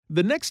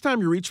The next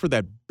time you reach for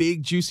that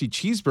big, juicy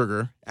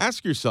cheeseburger,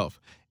 ask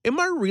yourself, am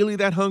I really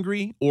that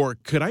hungry, or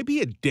could I be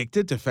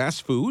addicted to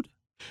fast food?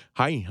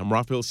 Hi, I'm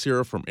Rafael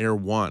Sierra from Air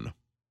One.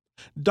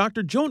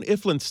 Dr. Joan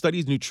Iflin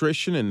studies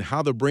nutrition and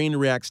how the brain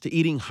reacts to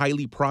eating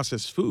highly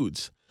processed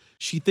foods.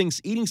 She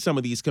thinks eating some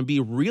of these can be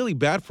really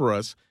bad for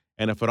us,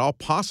 and if at all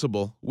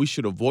possible, we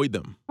should avoid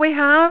them. We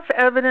have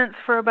evidence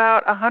for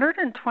about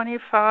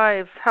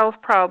 125 health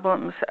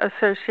problems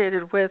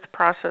associated with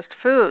processed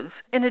foods.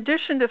 In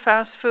addition to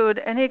fast food,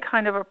 any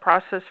kind of a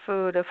processed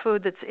food, a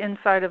food that's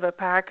inside of a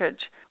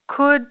package,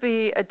 could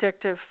be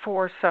addictive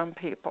for some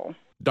people.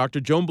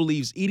 Dr. Joan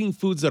believes eating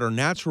foods that are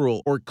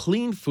natural or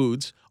clean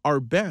foods are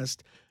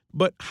best,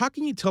 but how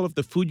can you tell if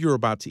the food you're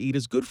about to eat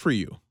is good for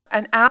you?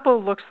 An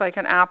apple looks like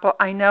an apple.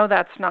 I know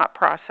that's not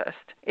processed.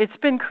 It's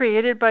been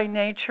created by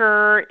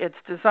nature. It's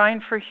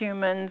designed for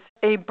humans.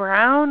 A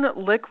brown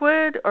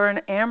liquid or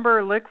an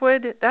amber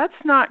liquid, that's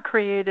not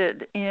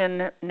created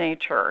in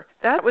nature.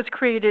 That was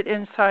created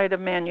inside a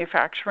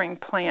manufacturing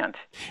plant.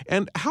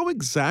 And how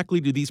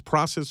exactly do these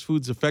processed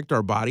foods affect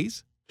our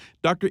bodies?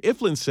 Dr.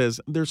 Iflin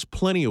says there's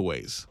plenty of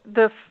ways.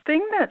 The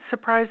thing that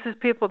surprises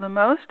people the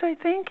most, I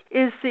think,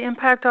 is the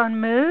impact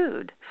on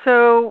mood.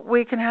 So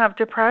we can have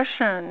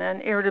depression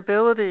and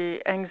irritability,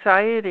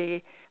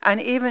 anxiety, and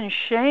even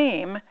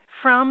shame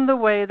from the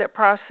way that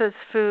processed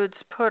foods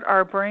put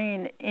our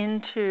brain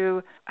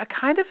into a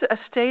kind of a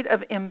state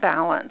of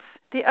imbalance.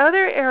 The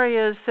other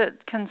areas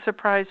that can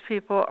surprise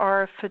people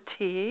are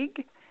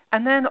fatigue,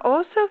 and then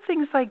also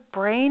things like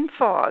brain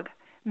fog,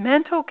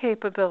 mental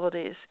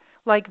capabilities,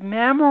 like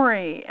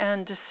memory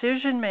and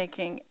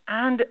decision-making,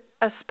 and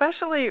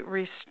especially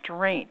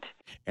restraint.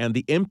 And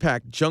the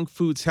impact junk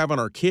foods have on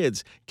our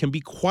kids can be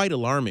quite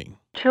alarming.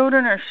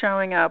 Children are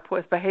showing up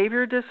with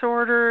behavior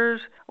disorders,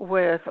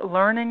 with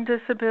learning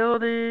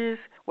disabilities,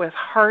 with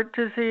heart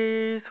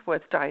disease,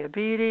 with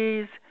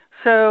diabetes.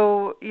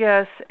 So,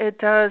 yes, it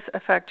does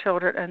affect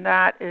children, and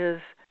that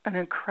is an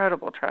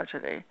incredible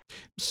tragedy.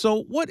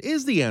 So, what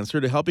is the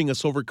answer to helping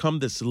us overcome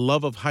this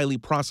love of highly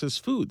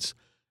processed foods?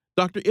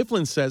 Dr.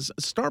 Iflin says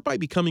start by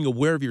becoming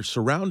aware of your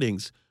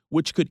surroundings,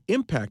 which could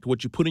impact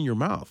what you put in your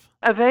mouth.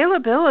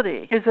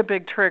 Availability is a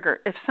big trigger.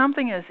 If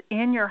something is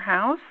in your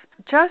house,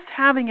 just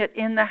having it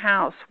in the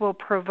house will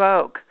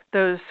provoke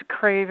those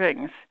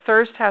cravings.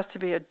 Thirst has to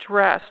be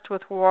addressed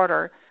with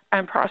water,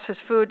 and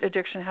processed food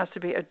addiction has to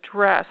be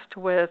addressed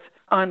with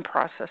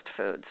unprocessed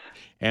foods.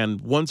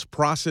 And once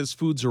processed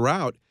foods are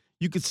out,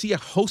 you could see a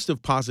host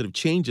of positive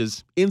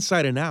changes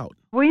inside and out.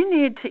 We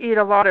need to eat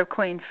a lot of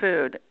clean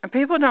food. And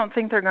people don't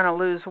think they're going to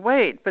lose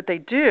weight, but they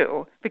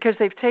do because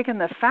they've taken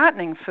the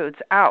fattening foods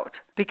out.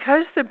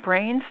 Because the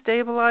brain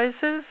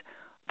stabilizes,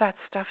 that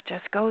stuff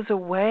just goes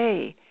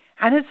away.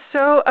 And it's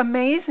so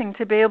amazing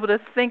to be able to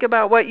think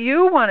about what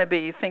you want to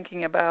be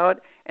thinking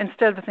about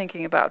instead of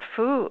thinking about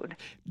food.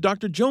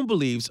 Dr. Joan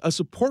believes a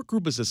support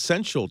group is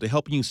essential to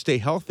helping you stay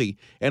healthy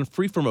and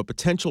free from a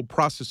potential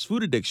processed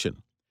food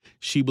addiction.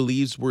 She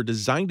believes we're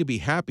designed to be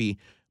happy,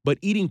 but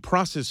eating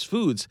processed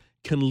foods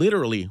can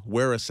literally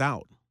wear us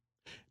out.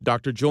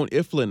 Dr. Joan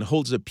Iflin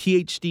holds a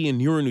PhD in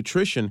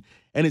neuronutrition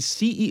and is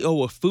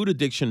CEO of Food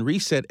Addiction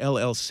Reset,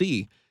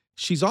 LLC.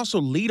 She's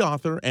also lead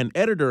author and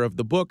editor of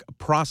the book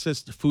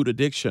Processed Food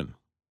Addiction.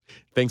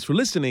 Thanks for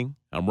listening.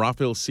 I'm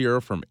Rafael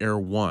Sierra from Air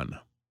One.